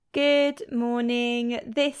Good morning,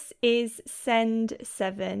 this is Send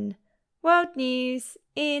 7, World News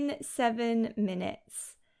in 7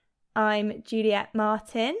 minutes. I'm Juliet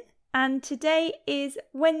Martin, and today is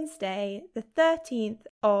Wednesday, the 13th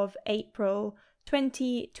of April,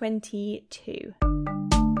 2022.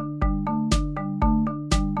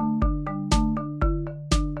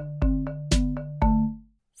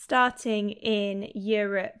 Starting in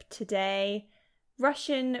Europe today,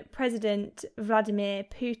 Russian President Vladimir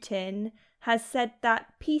Putin has said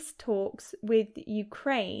that peace talks with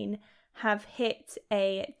Ukraine have hit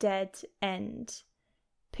a dead end.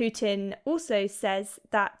 Putin also says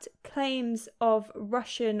that claims of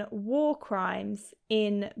Russian war crimes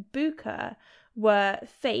in Bucha were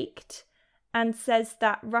faked and says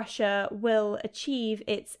that Russia will achieve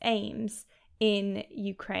its aims in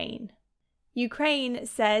Ukraine. Ukraine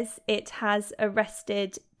says it has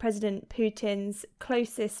arrested President Putin's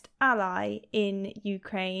closest ally in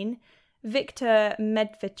Ukraine, Viktor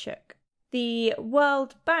Medvedchuk. The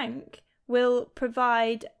World Bank will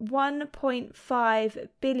provide $1.5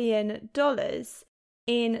 billion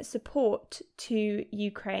in support to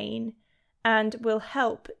Ukraine and will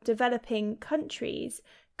help developing countries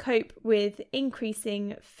cope with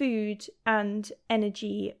increasing food and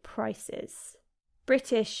energy prices.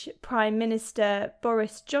 British Prime Minister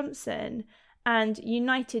Boris Johnson and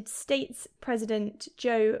United States President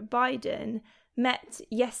Joe Biden met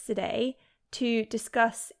yesterday to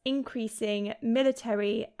discuss increasing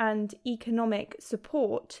military and economic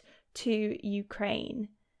support to Ukraine.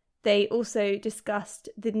 They also discussed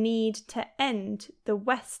the need to end the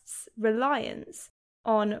West's reliance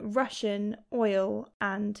on Russian oil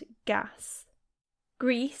and gas.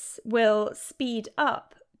 Greece will speed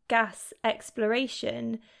up gas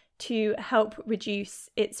exploration to help reduce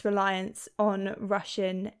its reliance on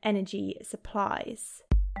Russian energy supplies.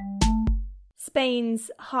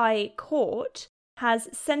 Spain's High Court has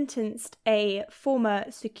sentenced a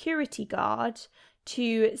former security guard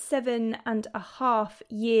to 7.5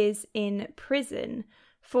 years in prison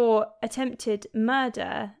for attempted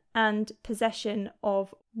murder and possession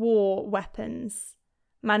of war weapons.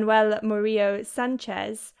 Manuel Murillo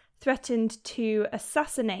Sanchez threatened to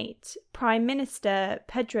assassinate Prime Minister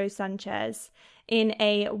Pedro Sanchez in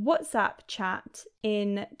a WhatsApp chat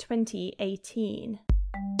in 2018.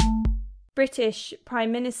 British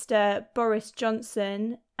Prime Minister Boris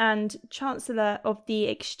Johnson and Chancellor of the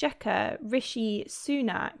Exchequer Rishi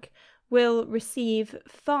Sunak will receive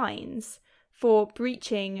fines for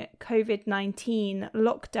breaching COVID-19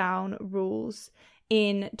 lockdown rules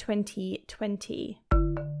in 2020.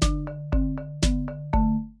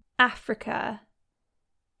 Africa.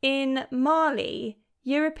 In Mali,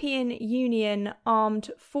 European Union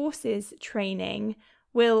armed forces training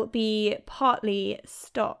will be partly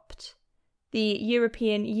stopped. The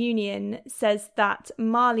European Union says that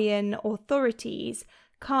Malian authorities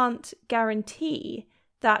can't guarantee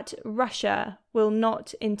that Russia will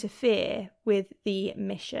not interfere with the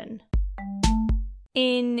mission.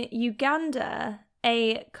 In Uganda,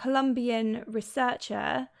 a Colombian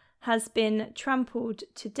researcher has been trampled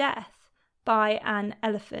to death by an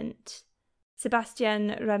elephant.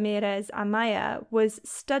 Sebastian Ramirez Amaya was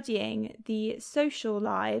studying the social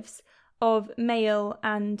lives of male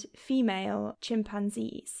and female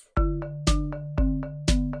chimpanzees.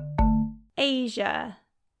 Asia.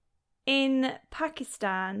 In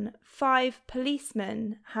Pakistan, 5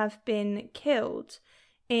 policemen have been killed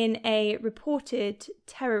in a reported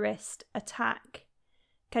terrorist attack.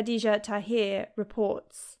 Khadija Tahir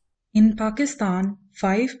reports. In Pakistan,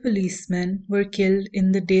 5 policemen were killed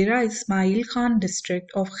in the Dera Ismail Khan district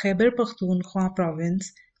of Khyber Pakhtunkhwa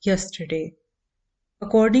province yesterday.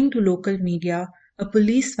 According to local media, a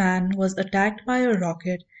police van was attacked by a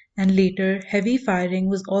rocket and later heavy firing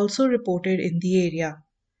was also reported in the area.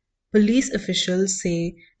 Police officials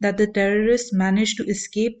say that the terrorists managed to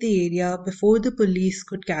escape the area before the police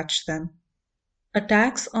could catch them.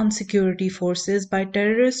 Attacks on security forces by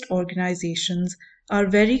terrorist organizations are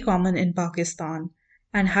very common in Pakistan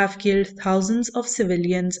and have killed thousands of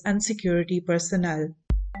civilians and security personnel.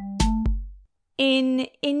 In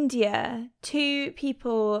India, 2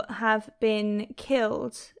 people have been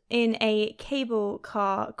killed in a cable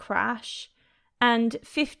car crash, and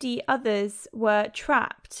 50 others were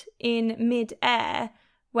trapped in mid-air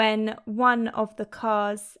when one of the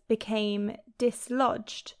cars became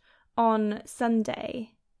dislodged on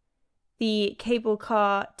Sunday. The cable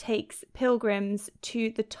car takes pilgrims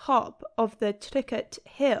to the top of the Trikut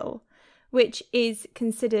Hill, which is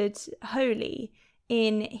considered holy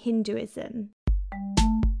in Hinduism.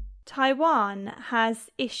 Taiwan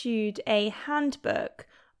has issued a handbook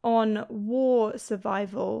on war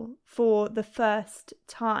survival for the first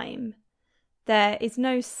time. There is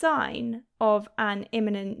no sign of an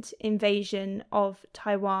imminent invasion of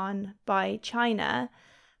Taiwan by China,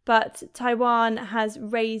 but Taiwan has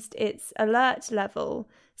raised its alert level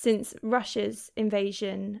since Russia's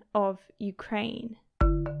invasion of Ukraine.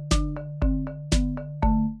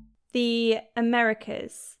 The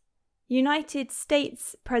Americas. United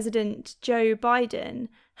States President Joe Biden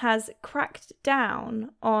has cracked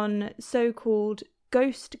down on so-called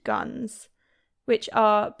ghost guns, which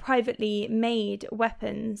are privately made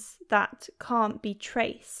weapons that can't be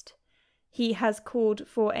traced. He has called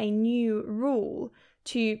for a new rule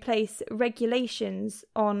to place regulations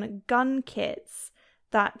on gun kits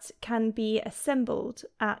that can be assembled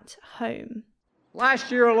at home.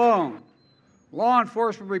 Last year alone, law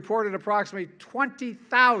enforcement reported approximately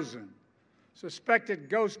 20,000 suspected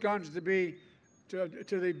ghost guns to the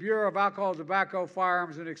Bureau of Alcohol, Tobacco,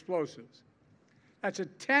 Firearms, and Explosives. That's a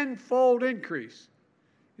 10-fold increase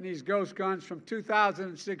in these ghost guns from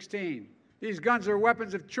 2016. These guns are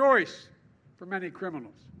weapons of choice for many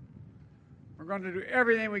criminals. We're going to do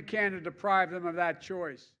everything we can to deprive them of that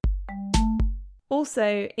choice.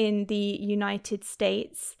 Also in the United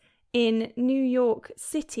States, in New York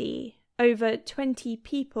City, over 20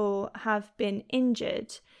 people have been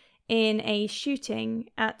injured in a shooting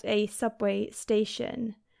at a subway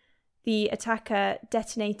station. The attacker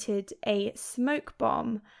detonated a smoke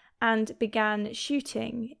bomb and began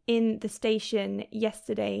shooting in the station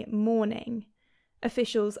yesterday morning.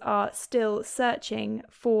 Officials are still searching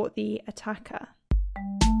for the attacker.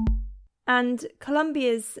 And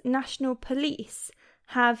Colombia's national police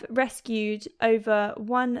have rescued over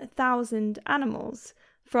 1,000 animals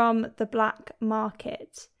from the black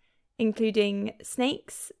market, including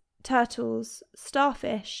snakes, turtles,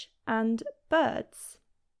 starfish, and birds.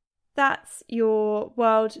 That's your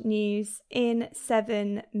world news in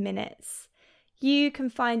 7 minutes. You can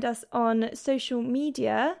find us on social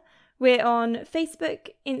media. We're on Facebook,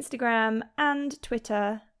 Instagram, and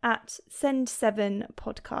Twitter at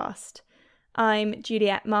Send7Podcast. I'm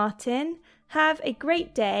Juliet Martin. Have a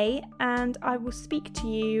great day, and I will speak to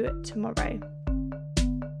you tomorrow.